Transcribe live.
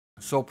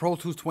So Pro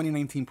Tools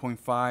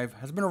 2019.5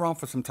 has been around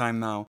for some time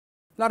now.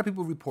 A lot of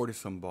people reported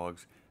some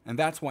bugs, and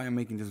that's why I'm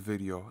making this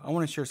video. I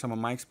want to share some of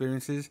my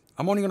experiences.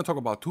 I'm only going to talk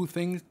about 2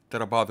 things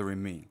that are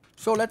bothering me.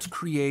 So let's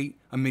create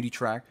a MIDI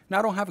track. Now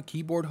I don't have a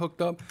keyboard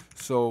hooked up,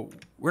 so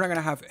we're not going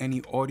to have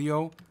any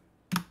audio.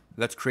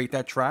 Let's create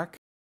that track.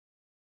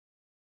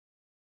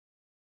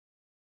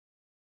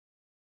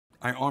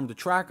 I arm the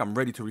track, I'm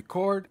ready to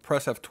record.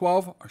 Press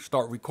F12, I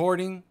start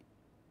recording.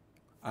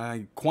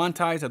 I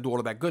quantize, I do all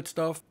of that good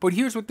stuff. But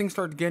here's where things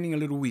start getting a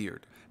little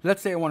weird.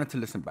 Let's say I wanted to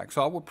listen back.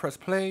 So I would press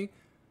play,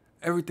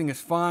 everything is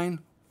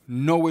fine,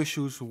 no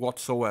issues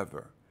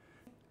whatsoever.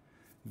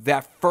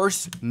 That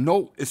first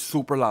note is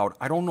super loud.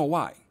 I don't know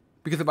why.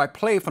 Because if I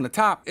play from the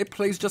top, it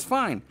plays just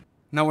fine.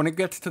 Now when it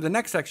gets to the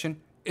next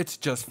section, it's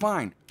just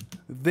fine.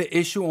 The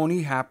issue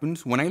only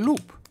happens when I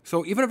loop.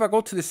 So even if I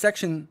go to the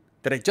section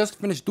that I just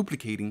finished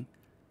duplicating,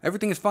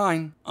 everything is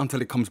fine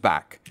until it comes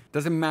back.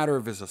 Doesn't matter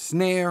if it's a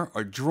snare,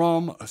 a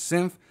drum, a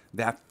synth,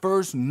 that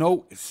first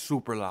note is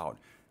super loud.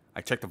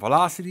 I check the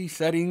velocity,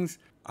 settings,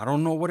 I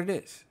don't know what it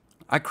is.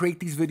 I create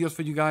these videos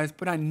for you guys,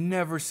 but I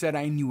never said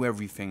I knew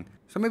everything.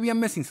 So maybe I'm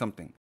missing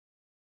something.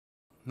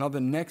 Now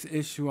the next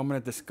issue I'm gonna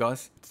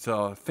discuss, it's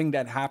a thing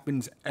that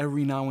happens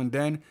every now and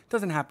then. It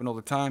doesn't happen all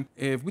the time.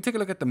 If we take a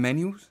look at the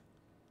menus,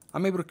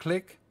 I'm able to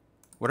click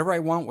whatever I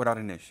want without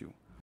an issue.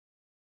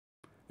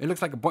 It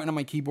looks like a button on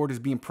my keyboard is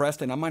being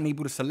pressed and I'm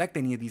unable to select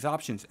any of these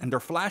options and they're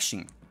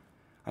flashing.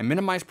 I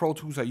minimize Pro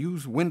Tools, I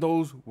use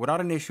Windows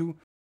without an issue.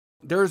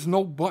 There is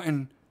no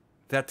button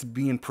that's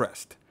being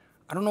pressed.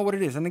 I don't know what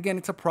it is. And again,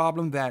 it's a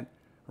problem that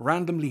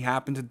randomly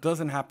happens. It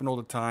doesn't happen all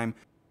the time.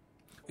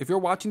 If you're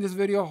watching this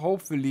video,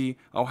 hopefully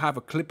I'll have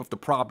a clip of the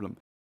problem.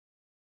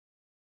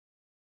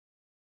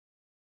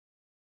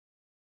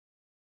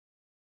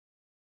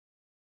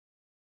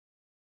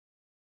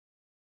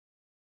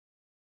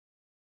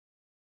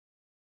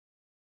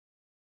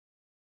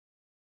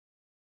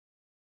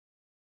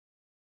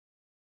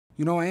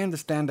 You know, I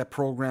understand that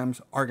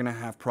programs are gonna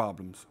have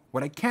problems.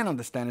 What I can't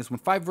understand is when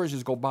 5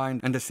 versions go by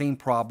and the same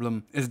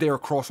problem is there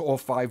across all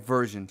 5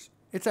 versions.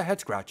 It's a head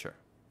scratcher.